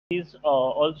is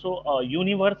also a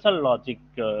universal logic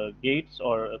gates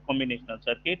or a combinational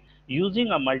circuit. Using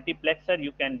a multiplexer,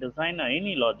 you can design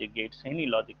any logic gates, any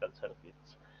logical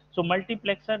circuits. So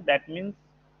multiplexer, that means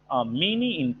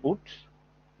many inputs.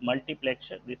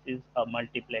 Multiplexer, this is a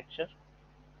multiplexer.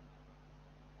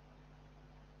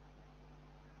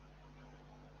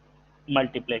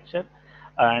 Multiplexer,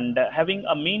 and having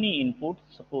a many inputs,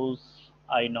 suppose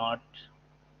I naught,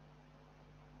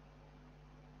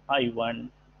 I1,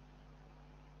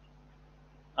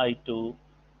 I2,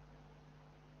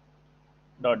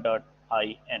 dot dot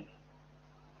in.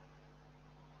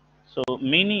 So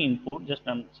many input, just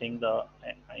I'm saying the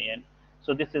in.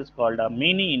 So this is called a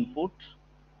many input,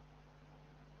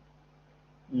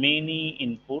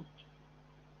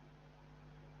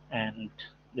 and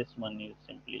this one is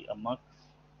simply a mux,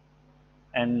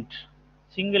 and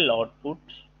single output,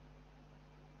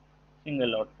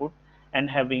 single output, and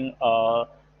having a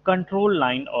control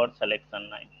line or selection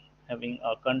line, having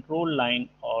a control line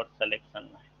or selection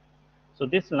line. So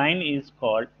this line is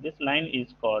called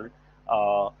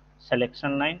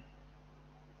selection line,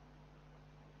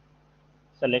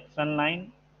 selection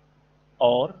line,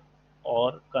 or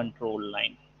control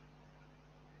line,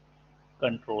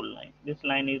 control line. This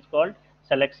line is called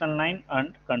selection line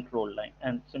and control line,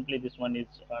 and simply this one is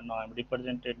now I'm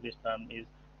represented, this term is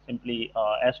simply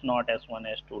S0, S1,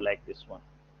 S2, like this one,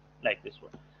 like this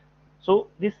one. So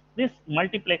this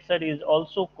multiplexer is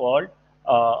also called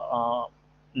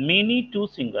many to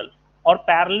single or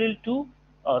parallel to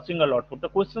single output. The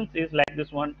questions is like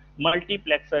this one: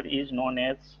 multiplexer is known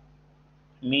as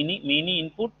many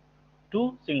input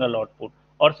to single output,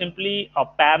 or simply a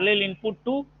parallel input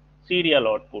to serial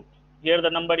output. Here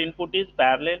the number input is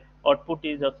parallel, output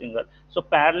is a single. So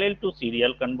parallel to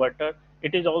serial converter,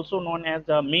 it is also known as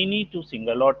a many to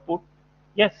single output.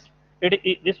 Yes,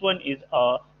 this one is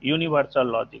a universal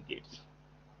logic gates.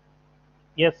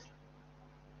 Yes,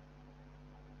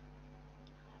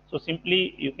 so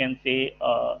simply you can say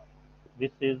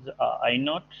this is I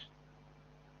naught,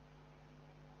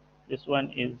 this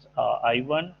one is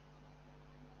I1,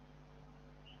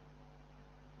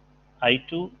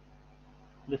 I2,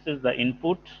 this is the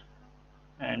input,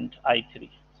 and I3.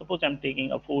 Suppose I'm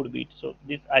taking a 4 bit, so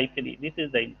this I3, this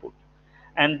is the input,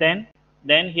 and then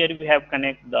here we have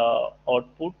connect the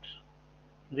output.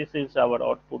 This is our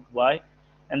output Y,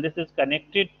 and this is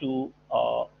connected to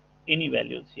any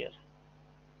values here.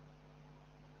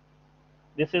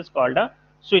 This is called a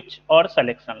switch or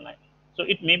selection line. So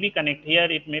it may be connect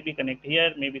here, it may be connect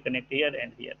here, maybe connect here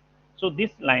and here. So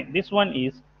this line, this one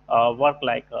is work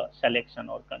like a selection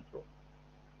or control,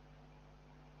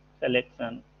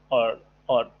 selection or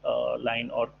line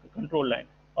or control line,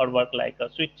 or work like a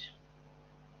switch,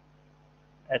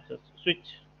 as a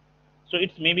switch. So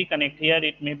it may be connect here,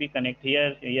 it may be connect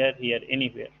here, here,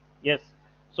 anywhere. Yes.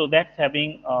 So that's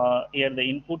having here the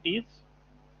input is,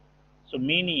 so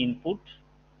many input,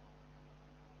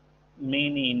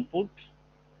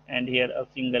 and here a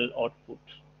single output,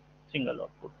 single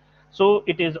output. So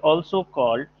it is also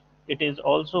called,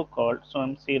 so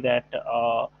I'm say that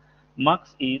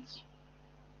mux is,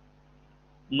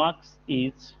 mux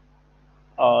is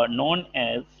known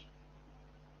as,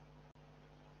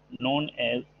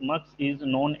 mux is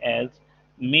known as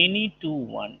many to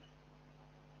one,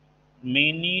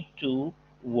 many to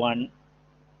one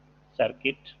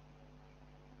circuit.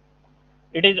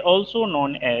 It is also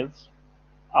known as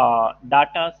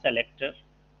data selector,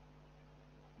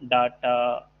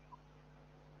 data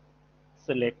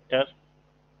selector.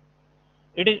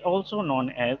 It is also known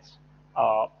as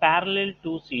parallel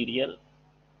to serial,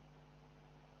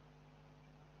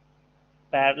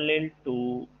 parallel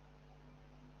to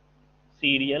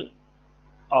serial.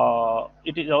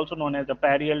 It is also known as a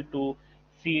parallel to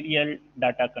serial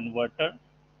data converter,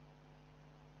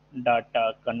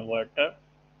 data converter.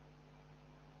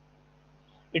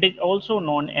 It is also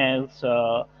known as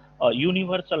a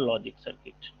universal logic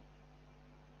circuit,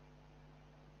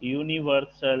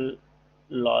 universal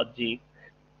logic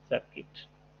circuit.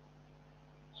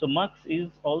 So mux is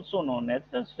also known as,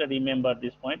 just remember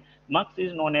this point, mux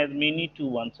is known as many to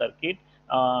one circuit,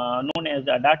 known as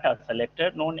a data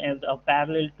selector, known as a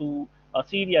parallel to a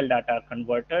serial data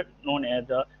converter, known as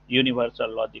a universal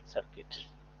logic circuit.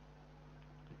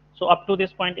 So up to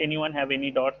this point, anyone have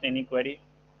any doubts, any query?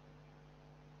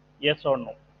 Yes or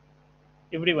no?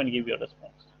 Everyone give your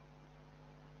response.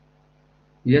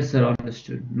 Yes, sir,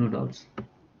 understood. No doubts.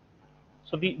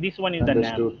 So this one is the NAM.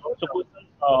 Understood. So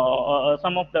questions,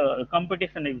 some of the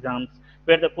competition exams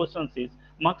where the questions is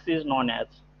mux is known as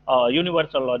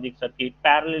universal logic circuit,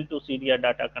 parallel to serial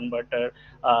data converter,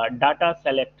 data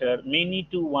selector, many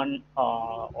to one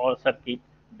or circuit.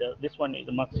 This one is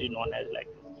mux is known as like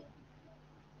this.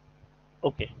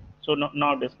 Okay, so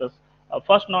now discuss.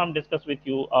 First norm discuss with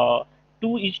you.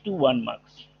 2:1 mux.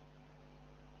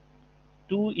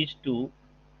 2 is to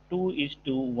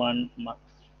 2:1 mux.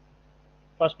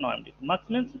 First norm. Mux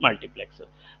means multiplexer.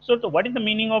 So what is the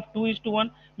meaning of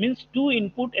 2:1? Means two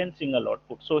input and single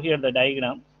output. So here the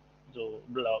diagram. So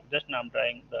block. Just now I'm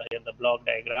drawing here the block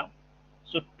diagram.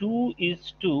 So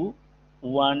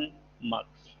 2:1 mux.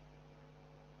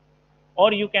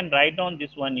 Or you can write down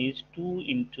this one is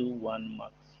 2:1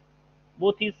 mux.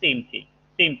 Both is same thing.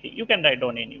 Same thing. You can write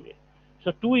down anywhere.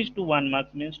 So 2:1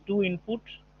 mux means two input.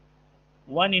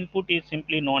 One input is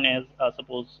simply known as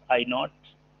suppose I naught,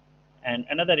 and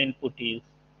another input is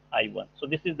I1. So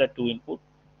this is the two input,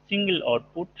 single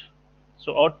output.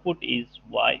 So output is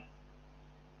Y.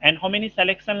 And how many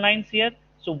selection lines here?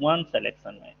 So one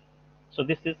selection line. So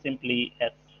this is simply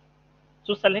S.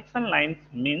 So selection lines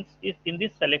means if in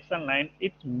this selection line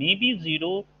it may be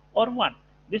 0 or 1.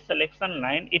 This selection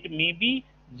line it may be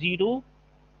 0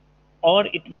 or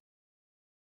it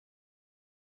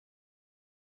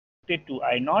connected to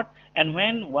I naught, and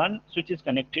when one switch is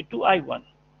connected to I1.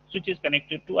 Switch is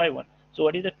connected to I1. So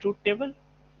what is the truth table?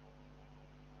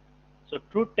 So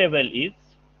truth table is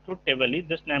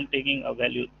just I am taking a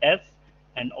value S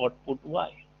and output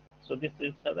Y. So this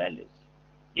is the values.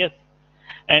 Yes.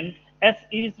 And S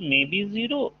is maybe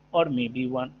 0 or maybe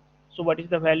 1. So what is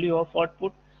the value of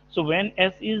output? So when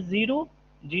S is 0,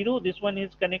 0, this one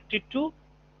is connected to,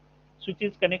 switch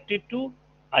is connected to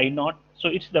I naught. So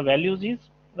it's the values is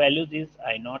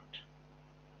I naught.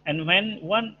 And when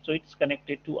 1, so it's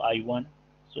connected to I1.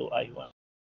 So I1.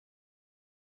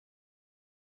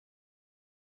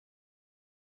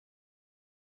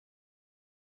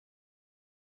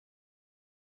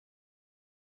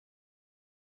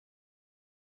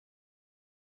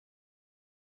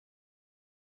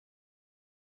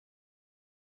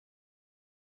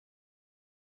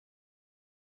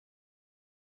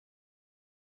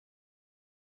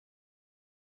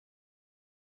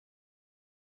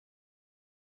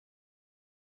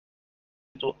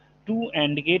 So two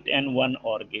AND gate and one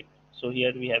OR gate. So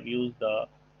here we have used the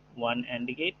one AND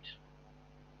gate,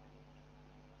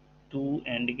 two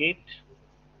AND gate.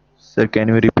 Sir, can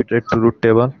you repeat the truth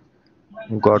table?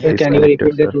 Got Sir, can you disconnected,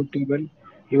 repeat the sir. truth table?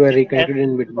 You are This S reconnected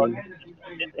in is called,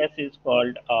 between. this S is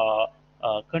called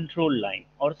control line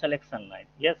or selection line.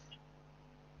 Yes,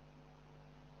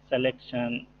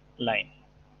 selection line.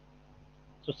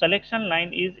 So selection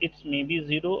line is it may be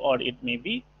 0 or it may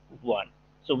be 1.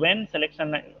 So when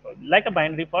selection line, like a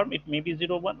binary form, it may be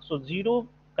 0 1. So 0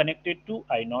 connected to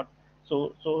I naught.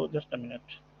 So just a minute.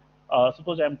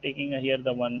 Suppose I am taking here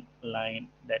the one line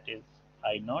that is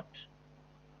I naught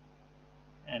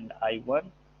and I1,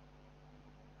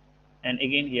 and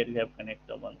again here you have connect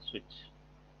the one switch.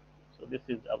 So this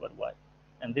is our Y,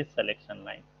 and this selection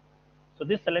line. So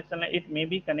this selection line it may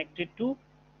be connected to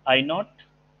I naught.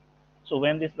 So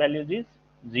when this value is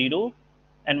 0,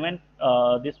 and when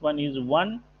this one is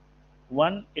 1,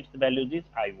 1 its value is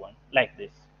I1 like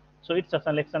this. So it's a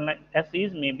selection line. S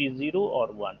is maybe 0 or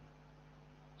 1.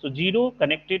 So 0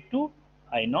 connected to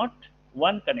I naught,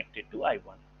 1 connected to I1.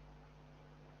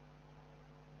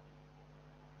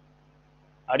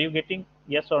 Are you getting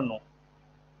yes or no?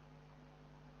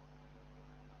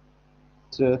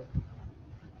 Sir,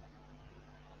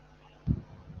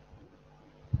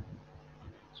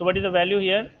 So what is the value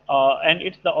here? And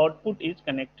it's the output is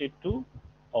connected to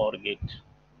OR gate.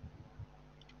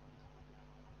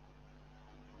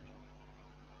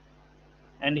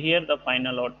 And here the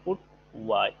final output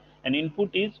Y. And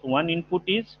input is one input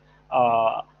is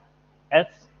uh, S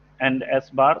and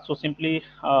S bar. So simply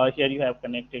here you have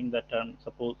connecting the term.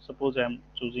 Suppose I am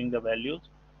choosing the values.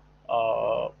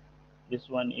 Uh, this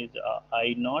one is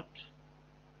I naught,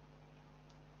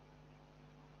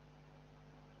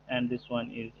 and this one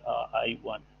is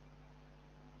I1.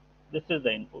 This is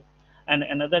the input, and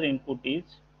another input is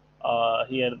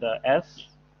here the S.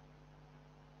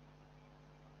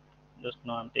 Just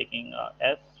now I'm taking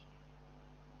S,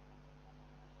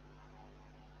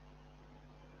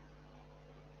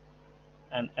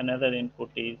 and another input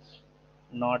is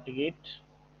NOT gate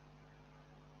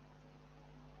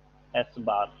S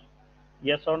bar.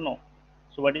 Yes or no?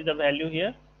 So what is the value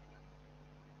here?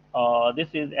 This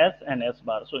is S and S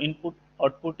bar. So input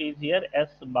output is here S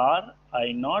bar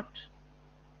I naught,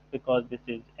 because this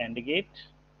is AND gate,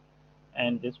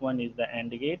 and this one is the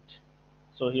AND gate.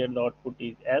 So here the output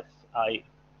is S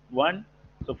I1.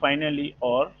 So finally,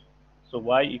 or so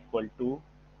Y equal to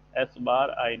S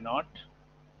bar I naught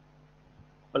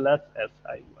plus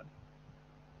Si1.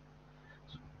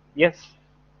 Yes.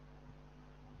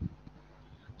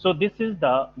 So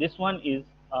this one is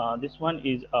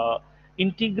a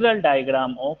integral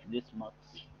diagram of this mux.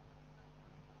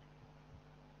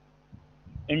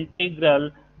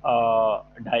 Integral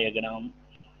diagram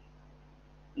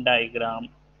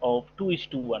of 2 is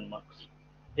to 1 mux.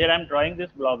 Here I am drawing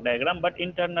this block diagram, but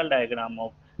internal diagram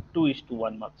of 2 is to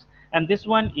 1 mux. And this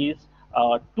one is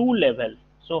 2 level.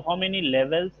 So how many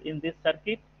levels in this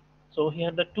circuit? So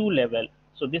here the 2 level.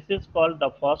 So this is called the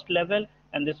first level,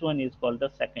 and this one is called the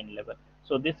second level.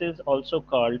 So this is also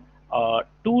called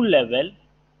 2 level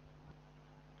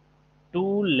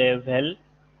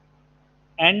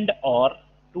and or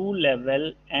 2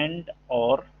 level and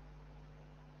or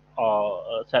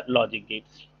logic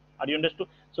gates. Are you understood?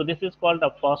 So this is called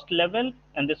the first level,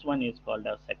 and this one is called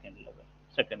the second level.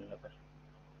 Second level.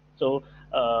 So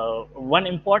one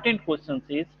important question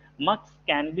is mux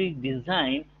can be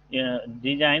designed.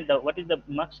 What is the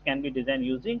mux can be designed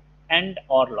using and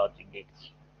or logic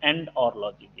gates. And or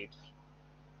logic gates.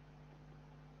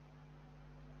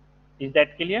 Is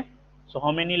that clear? So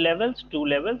how many levels? 2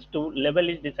 levels. 2 level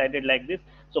is decided like this.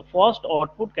 So first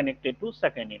output connected to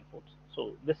second input.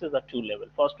 So this is a 2 level,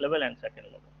 first level and second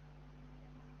level.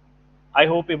 I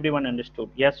hope everyone understood.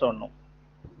 Yes or no?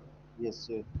 Yes,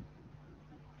 sir.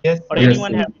 Yes, Or sir. Yes,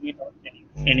 anyone sir. have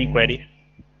any query?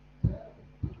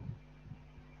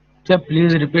 Sir,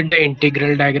 please repeat the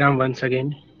integral diagram once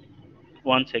again.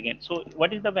 Once again. So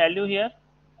what is the value here?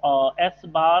 S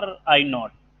bar I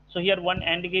naught. So here one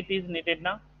AND gate is needed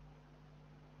now.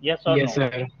 Yes or Yes, no?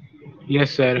 sir.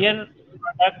 Yes, sir. Here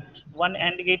product one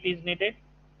AND gate is needed,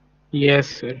 Yes,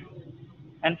 sir.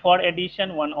 and for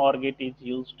addition one OR gate is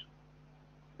used.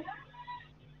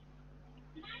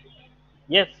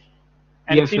 Yes.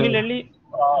 And Yes, sir. similarly,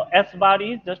 S bar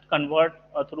is just convert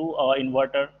through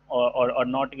inverter or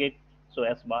NOT gate. So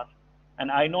S bar,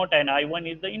 and I naught and I1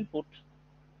 is the input.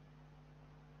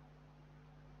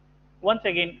 Once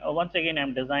again,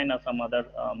 I'm design some other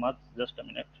mux. Just a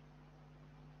minute.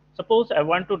 Suppose I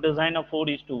want to design a 4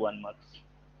 is to 1 mux.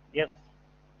 Yes.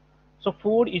 So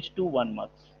 4 is to 1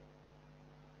 mux.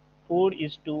 4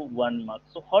 is to 1 mux.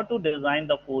 So how to design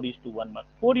the 4 is to 1 mux?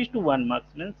 4 is to 1 mux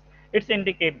means it's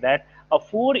indicate that a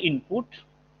 4 input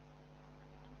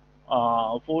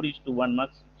 4 is to 1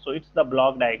 mux. So it's the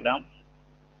block diagram.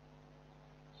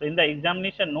 So in the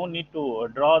examination, no need to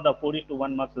draw the 4 is to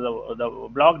 1 mux, the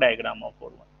block diagram of 4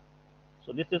 1.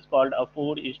 So this is called a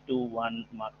 4 is to 1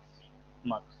 mux.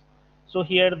 So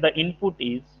here the input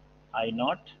is I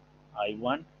naught,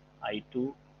 I1,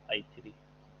 I2, I3.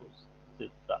 This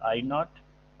is the I naught,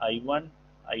 I1,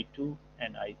 I2,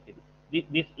 and I3.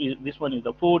 This one is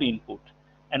the 4 input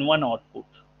and 1 output.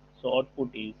 So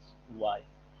output is Y.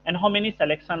 And how many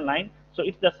selection line? So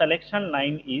if the selection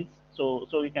line is so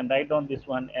we can write down this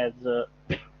one as 2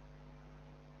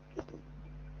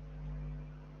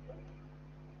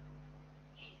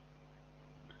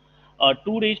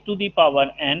 raised to the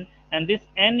power n, and this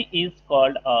n is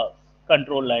called a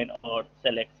control line or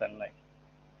selection line.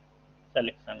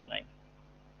 Selection line.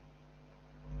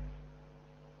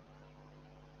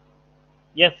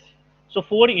 Yes. So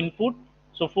 4 input.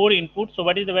 So 4 input. So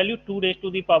what is the value? 2 raised to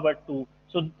the power 2.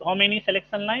 So how many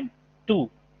selection line? 2.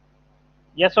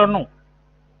 Yes or no?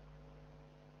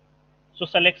 So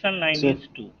selection Yes, line sir. is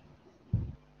 2.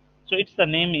 So its the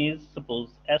name is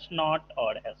suppose S0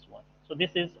 or S1. So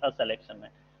this is a selection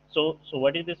line. So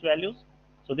what is this values?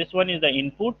 So this one is the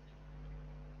input.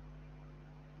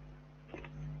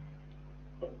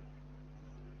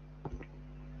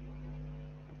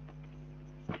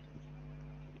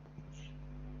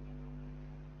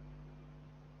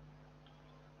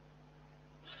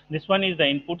 This one is the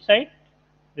input side.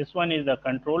 This one is the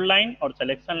control line or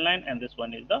selection line, and this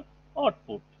one is the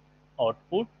output.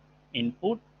 Output,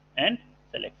 input, and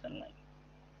selection line.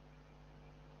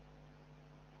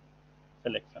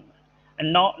 Selection line.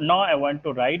 And now I want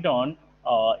to write on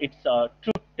its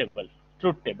truth table.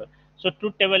 Truth table. So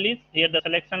truth table is here the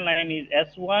selection line is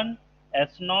S1,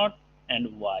 S0,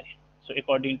 and Y. So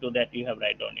according to that you have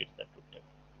write down it's the truth table.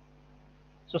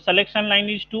 So selection line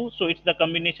is 2. So it's the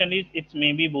combination is it's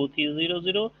maybe both is 0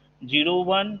 0, 0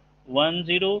 1, 1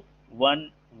 0,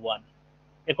 1 1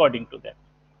 according to that.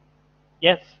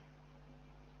 Yes.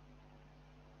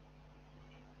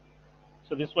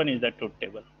 So this one is the truth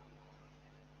table.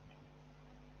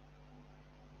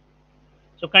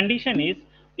 So condition is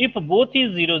if both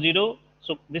is 0 0,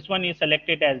 so this one is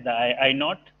selected as the I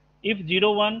naught. If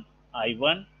 0 1,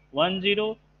 I1, 1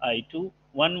 0, I2,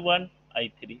 1 1,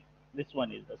 I3. This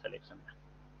one is the selection.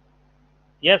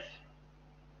 Yes.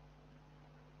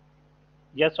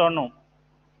 Yes or no?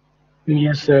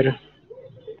 Yes, sir.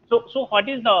 So what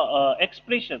is the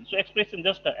expression? So expression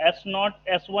just s naught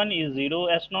s1 is 0,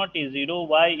 s naught is 0,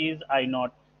 y is I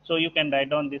naught. So you can write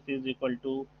down this is equal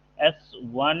to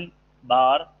s1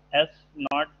 bar s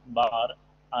naught bar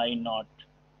I naught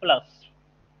plus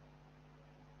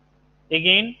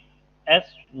again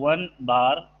s1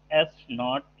 bar s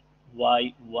naught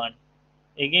y1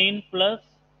 again plus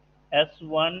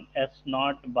s1 s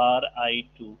naught bar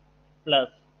I2 plus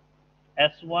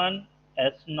S1,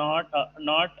 S naught,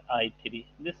 not I3.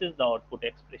 This is the output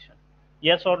expression.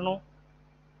 Yes or no?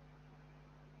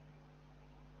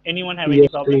 Anyone have any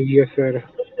Yes, sir. problem? Yes, sir.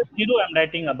 So in the zero, I'm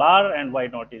writing a bar, and Y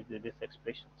naught is this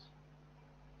expressions.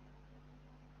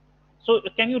 So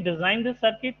can you design this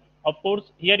circuit? Of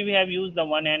course, here we have used the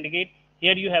one AND gate.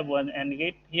 Here you have one AND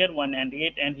gate. Here one AND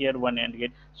gate, and here one AND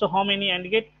gate. So how many AND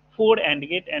gate? Four AND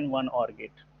gate and one OR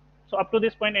gate. So up to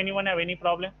this point, anyone have any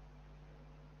problem?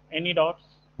 Any doubts?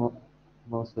 No,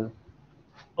 no, sir.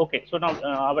 Okay, so now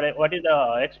our what is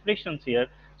the expressions here?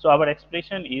 So our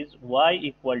expression is y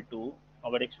equal to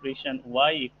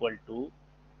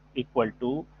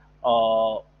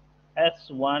uh,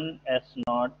 s1 s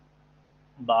naught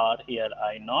bar here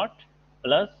I naught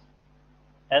plus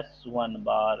s1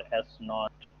 bar s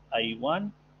naught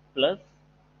I1 plus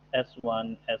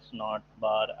s1 s naught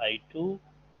bar I2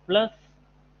 plus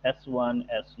s1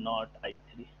 s naught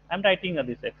I3. I'm writing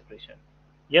this expression.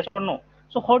 Yes or no?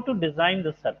 So how to design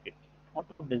the circuit? How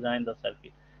to design the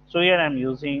circuit? So here I'm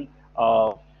using.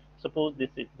 Suppose this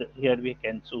is here we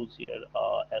can choose here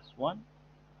S1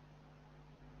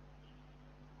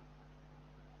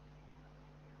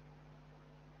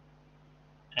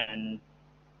 and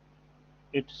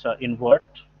it's invert,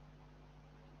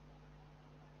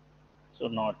 so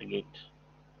not gate.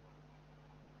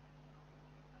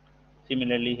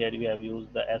 Similarly, here we have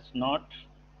used the S naught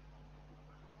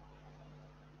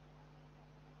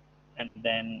and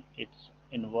then it's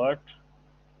invert,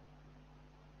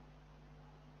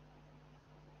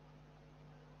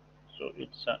 so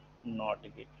it's a not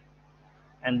gate.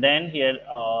 And then here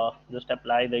just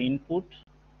apply the input.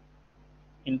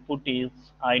 Input is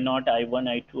I naught, I1,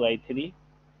 I2, I3.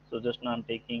 So just now I'm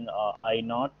taking I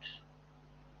naught,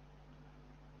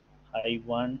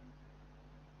 I1,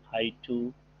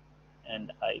 I2,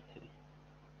 and I3,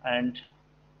 and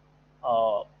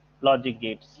uh, logic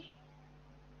gates.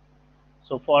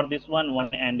 So for this one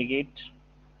AND gate,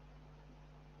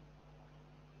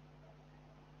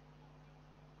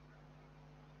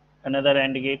 another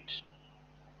AND gate,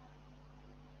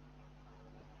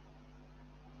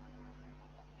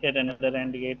 here another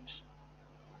AND gate,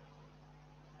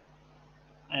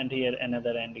 and here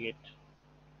another AND gate.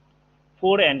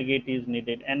 Four AND gate is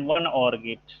needed, and one OR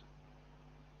gate,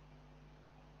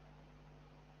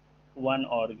 one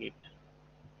OR gate,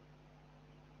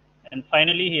 and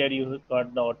finally here you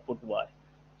got the output Y.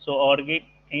 So OR gate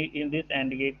in this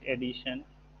AND gate addition.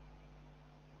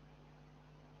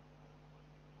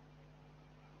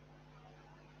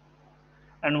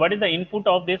 And what is the input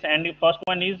of this? And the first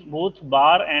one is both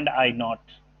bar and I naught.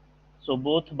 So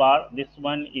both bar, this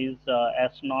one is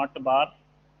S naught bar,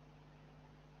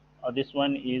 this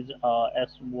one is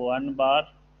S1 bar,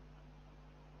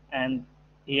 and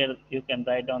here you can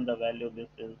write down the value. This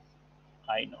is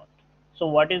I naught. So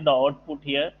what is the output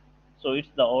here? So it's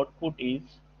the output is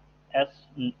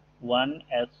S1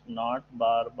 S naught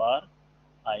bar bar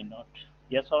I naught.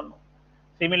 Yes or no?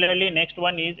 Similarly, next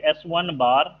one is S1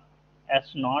 bar S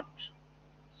naught.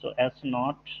 So S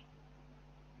naught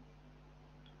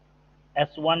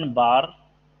S1 bar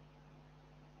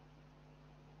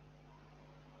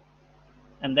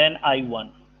and then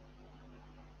I1.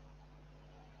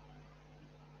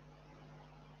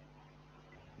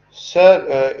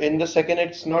 Sir, in the second,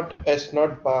 it's not S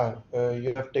not bar.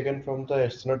 You have taken from the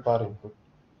S not bar input.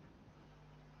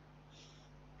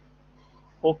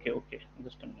 Okay, okay.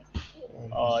 Just a minute.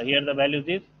 Yes, Here the values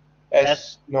is S.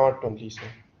 S not only, sir.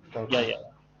 Without Yeah, S. yeah.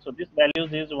 So this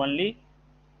values is only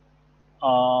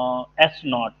S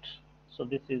naught. So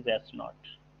this is S naught.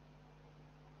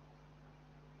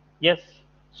 Yes.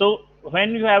 So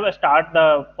when you have a start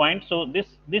the point, so this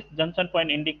junction point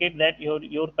indicate that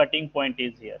your cutting point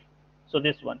is here. So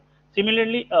this one.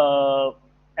 Similarly,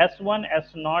 S1, S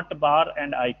naught bar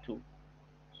and I2.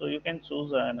 So you can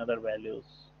choose another values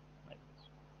like this.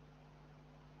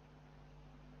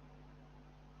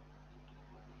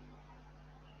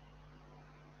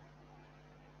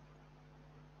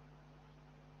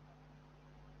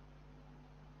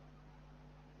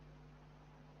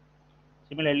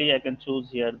 Similarly, I can choose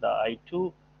here the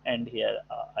I2 and here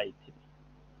I3.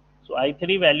 So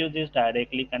I3 values is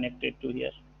directly connected to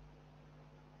here.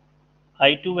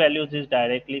 I2 values is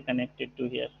directly connected to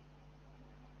here.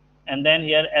 And then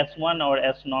here S1 or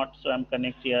S0. So I'm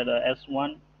connect here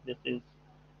S1. This is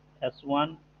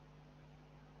S1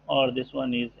 or this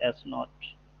one is S0.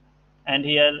 And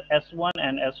here S1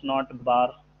 and S0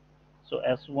 bar. So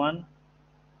S1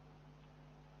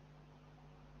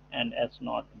 and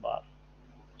S0 bar.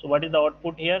 So what is the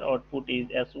output here? Output is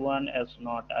S1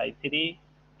 S0 I3.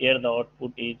 Here the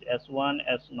output is S1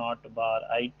 S0 bar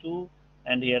I2,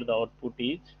 and here the output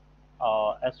is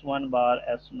S1 bar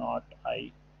S0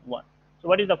 I1. So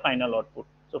what is the final output?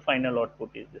 So final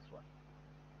output is this one.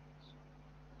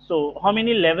 So how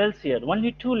many levels here?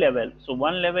 Only two levels. So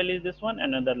one level is this one,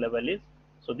 another level is,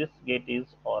 so this gate is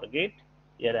OR gate.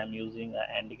 Here I am using a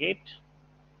AND gate,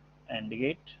 AND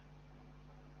gate,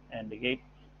 AND gate,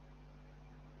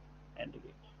 AND gate.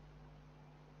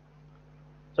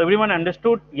 So everyone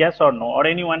understood? Yes or no? Or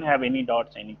anyone have any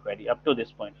doubts, any query up to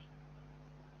this point?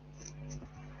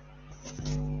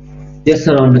 Yes,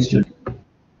 sir, understood.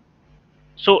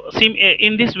 So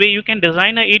in this way you can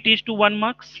design a 8:1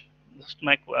 mux. Just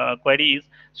my query is,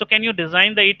 so can you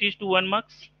design the 8:1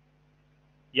 mux?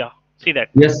 Yeah, see that.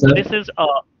 Yes, So sir. this is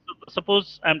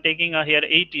suppose I'm taking here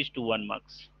 8:1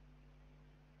 mux.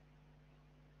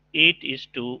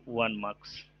 8:1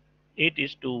 mux.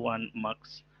 8:1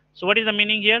 mux. So what is the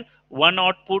meaning here? One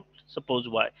output, suppose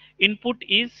Y. Input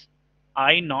is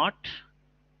I0,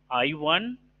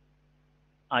 I1,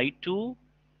 I2,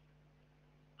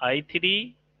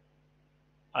 I3,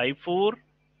 I4,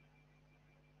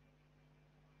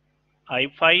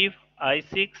 I5,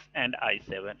 I6, and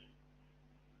I7.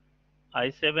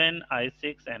 I7,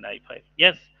 I6, and I5.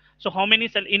 Yes. So how many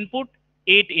cell input?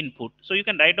 8 input. So you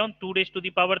can write down 2 raised to the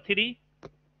power 3.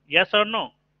 Yes or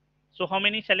no? So how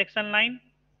many selection line?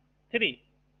 3.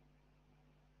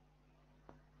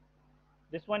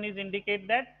 This one is indicate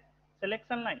that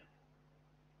selection line.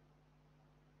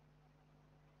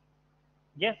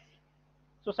 Yes.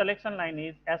 So selection line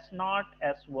is S0,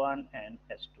 S1, and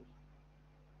S2.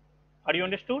 Are you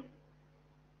understood?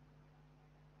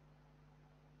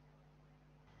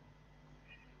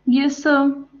 Yes,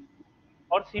 sir.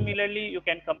 Or similarly, you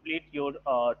can complete your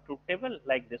truth table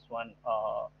like this one.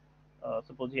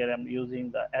 Suppose here I'm using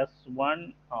the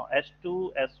S1,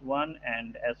 S2, S1,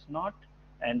 and S0,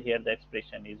 and here the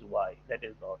expression is Y. That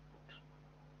is the output.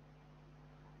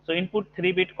 So input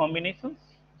 3-bit combinations.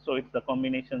 So if the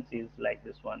combinations is like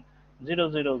this one: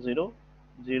 000, 1,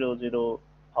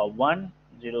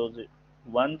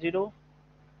 0,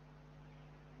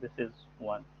 this is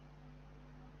 1,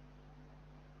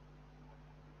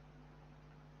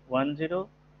 10,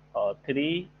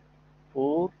 3,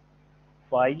 4,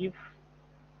 5,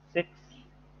 6,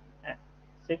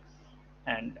 6,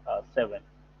 and 7.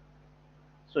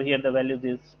 So here the values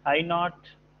is I0,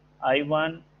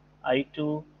 I1,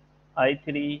 I2,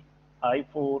 I3,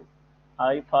 I4,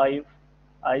 I5,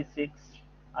 I6,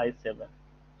 I7.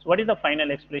 So what is the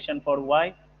final expression for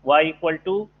Y? Y equal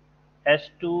to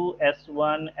S2,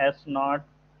 S1, S0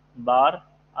 bar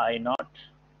I0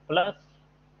 plus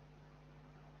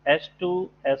S2,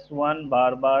 S1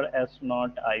 bar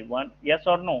S0 I1. Yes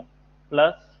or no?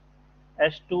 Plus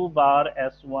S2 bar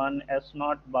S1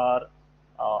 S0 bar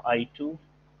I2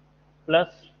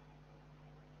 plus,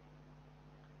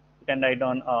 you can write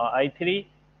on I3.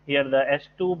 Here the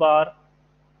S2 bar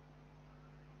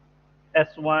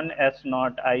S1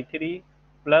 S0 I3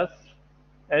 plus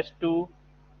S2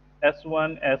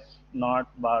 S1 S0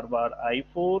 bar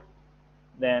I4.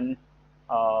 Then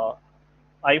uh,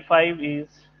 I5 is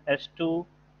S2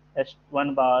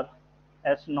 S1 bar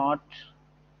S0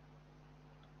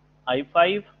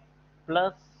 I5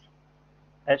 plus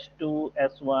S2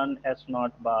 S1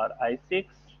 S0 bar I6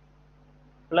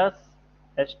 plus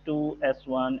S2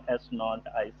 S1 S0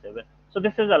 I7. So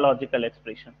this is a logical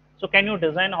expression. So can you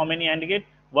design how many AND gate?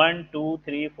 1, 2,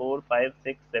 3, 4, 5,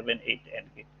 6, 7, 8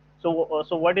 AND gate.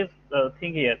 So what is the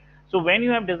thing here? So when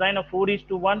you have designed a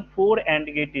 4:1, 4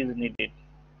 AND gate is needed.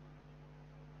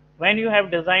 When you have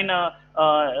designed a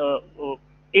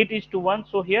 8:1,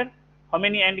 so here how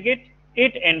many AND gate?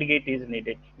 8 AND gate is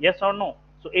needed. Yes or no?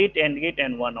 So 8 AND gate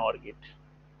and 1 OR gate.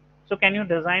 So can you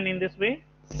design in this way?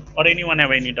 Or anyone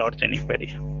have any doubts, any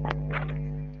query?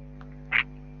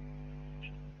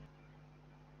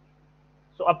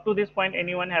 So up to this point,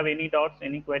 anyone have any doubts,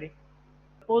 any query?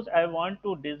 Suppose I want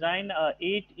to design a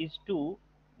 8:2,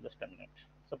 just a minute.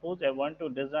 Suppose I want to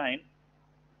design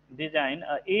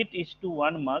a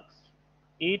 8:1 mux,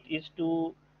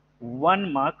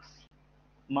 8:1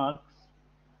 mux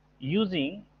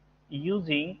using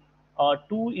a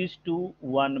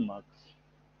 2:1 mux.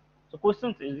 So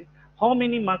question is how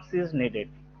many marks is needed?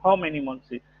 How many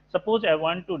marks is, suppose I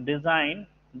want to design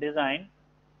design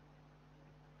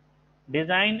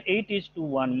 8 is to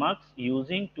 1 marks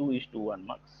using 2 is to 1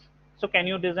 marks. So can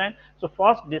you design? So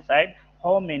first decide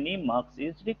how many marks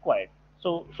is required.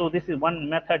 So this is one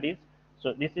method is,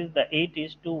 so this is the 8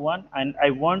 is to 1 and I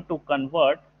want to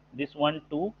convert this one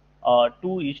to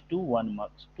 2 is to 1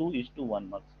 marks, 2 is to 1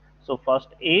 marks. So first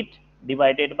 8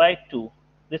 divided by 2.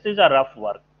 This is a rough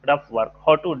work,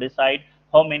 how to decide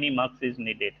how many marks is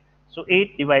needed. So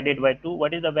 8 divided by 2,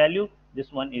 what is the value?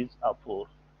 This one is a 4.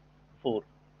 4.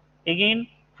 Again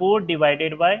 4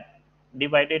 divided by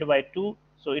 2,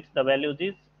 so it's the values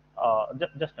is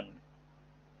just a minute.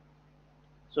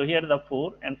 So here the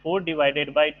 4 and 4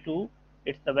 divided by 2,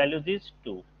 it's the values is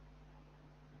 2.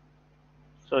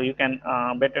 So you can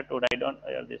better to write down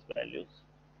these values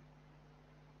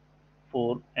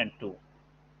 4 and 2.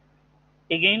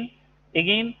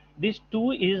 Again this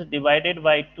 2 is divided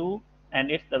by 2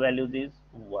 and its the values is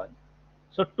 1.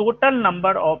 So total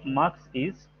number of marks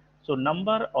is, so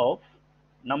number of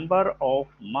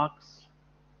marks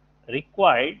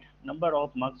required,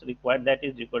 that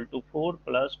is equal to 4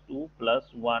 plus 2 plus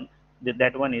 1,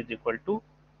 that one is equal to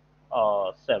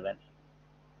 7.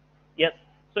 Yes,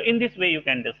 so in this way you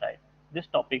can decide. This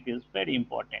topic is very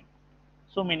important.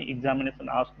 So many examination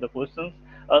ask the questions.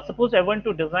 Suppose I want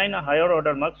to design a higher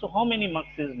order mark, so how many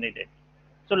marks is needed?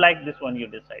 So like this one you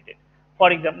decided.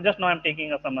 For example, just now I'm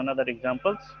taking some another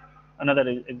examples, and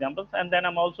then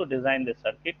I'm also design this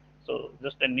circuit. So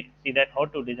just see that how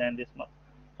to design this mark.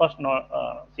 First,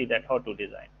 now see that how to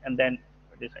design, and then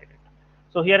decide it.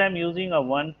 So here I'm using a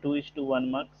 1 2 is to 1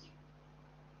 marks,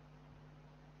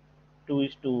 2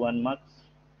 is to 1 marks.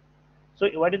 So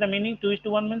what is the meaning? 2 is to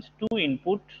 1 means 2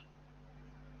 input,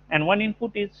 and one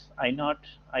input is I naught,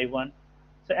 I1.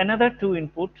 So another 2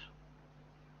 input,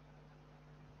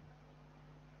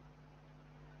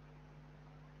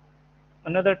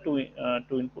 another two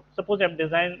input. Suppose I've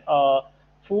designed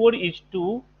 4 is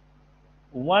to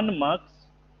 1 marks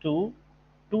to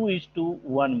 2 is to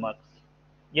 1 marks.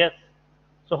 Yes.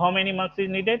 So how many marks is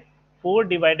needed? 4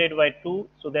 divided by 2,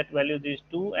 so that value is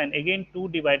 2, and again 2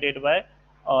 divided by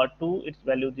 2, its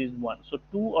value is 1. So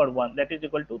 2 or 1, that is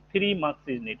equal to 3 marks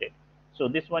is needed. So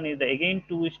this one is the, again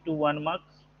 2 is to 1 marks,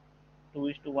 2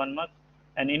 is to 1 marks,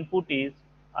 and input is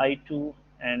I2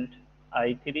 and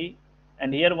I3,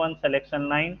 and here one selection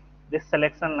line. This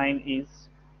selection line is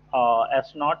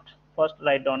S naught. First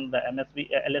write down the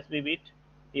LSB bit,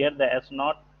 here the S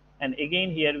naught, and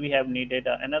again here we have needed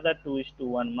another 2 is to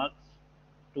 1 marks,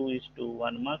 2 is to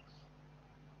 1 marks,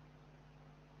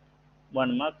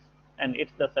 1 marks, and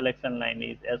it's the selection line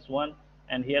is S1,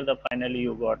 and here the finally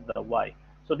you got the Y.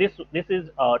 So this is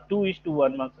 2 is to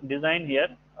 1 marks design here.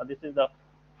 This is the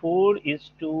 4 is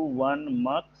to 1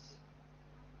 marks,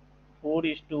 4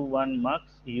 is to 1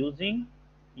 marks using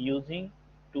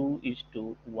 2 is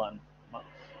to 1 marks.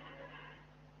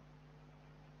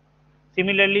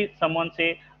 Similarly, someone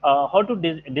say how to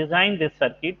design this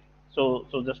circuit. So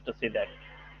just to say that.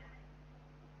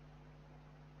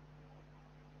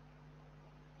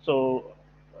 So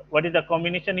what is the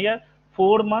combination here?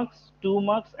 4 marks, 2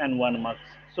 marks, and 1 marks.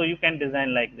 So you can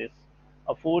design like this: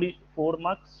 a 4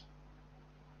 marks,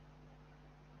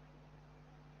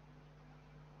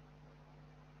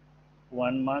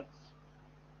 1 marks,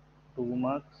 2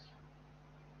 marks,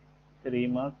 3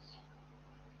 marks,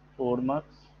 4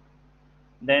 marks,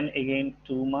 then again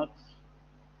 2 marks,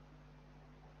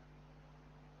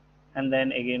 and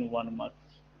then again 1 marks.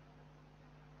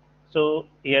 So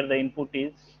here the input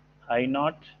is I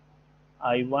naught,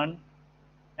 I1,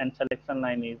 and selection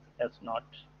line is S naught,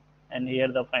 and here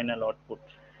the final output.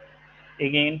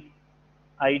 Again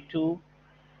I2,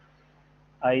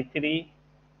 I3,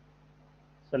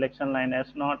 selection line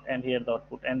S naught, and here the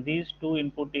output, and these two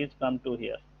input is come to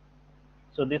here.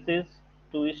 So this is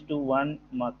 2 is to 1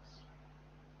 marks.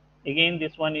 Again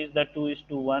this one is the 2 is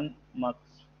to 1 marks.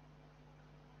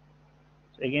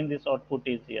 So again this output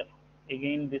is here.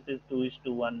 Again this is 2 is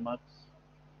to 1 marks.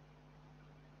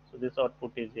 So this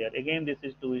output is here. Again this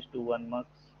is 2 is to 1 marks.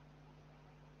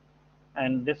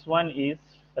 And this one is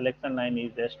selection line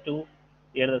is S2.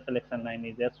 Here the selection line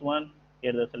is S1.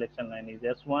 Here the selection line is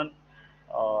S1.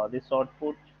 This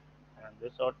output and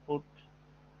this output,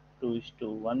 2 is to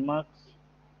 1 marks,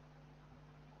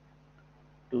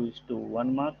 2 is to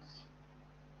 1 marks.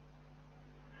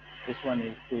 This one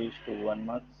is 2 is to 1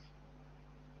 marks.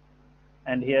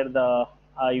 And here the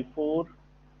I4,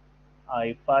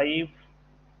 I5,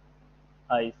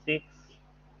 I6,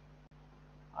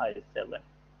 I7.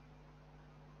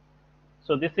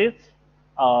 So this is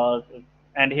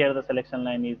and here the selection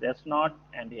line is S0,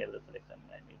 and here the selection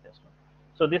line is S0.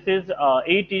 So this is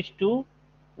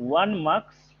 8:1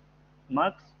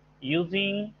 mux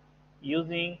using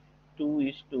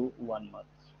 2:1 mux.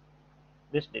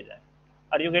 This design.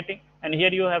 Are you getting? And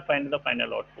here you have find the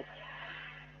final output.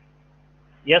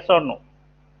 Yes or no?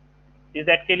 Is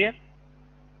that clear?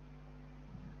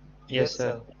 Yes,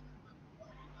 sir.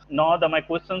 Now my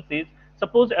question is,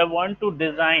 suppose I want to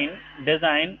design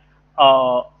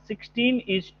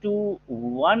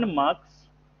 16:1 mux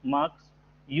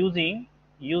using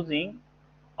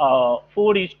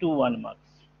 4:1 mux.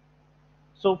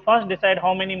 So first decide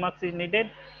how many mux is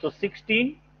needed. So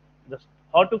 16, just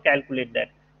how to calculate that?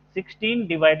 16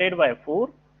 divided by 4.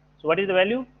 So what is the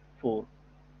value? 4.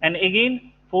 And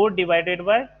again 4 divided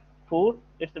by 4,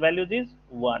 its value is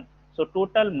 1. So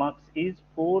total mux is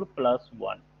 4 plus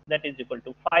 1. That is equal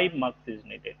to 5 mux is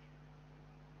needed.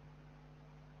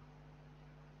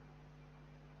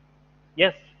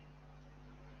 Yes.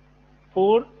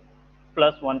 4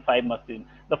 plus 1, 5 mux is.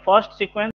 The first sequence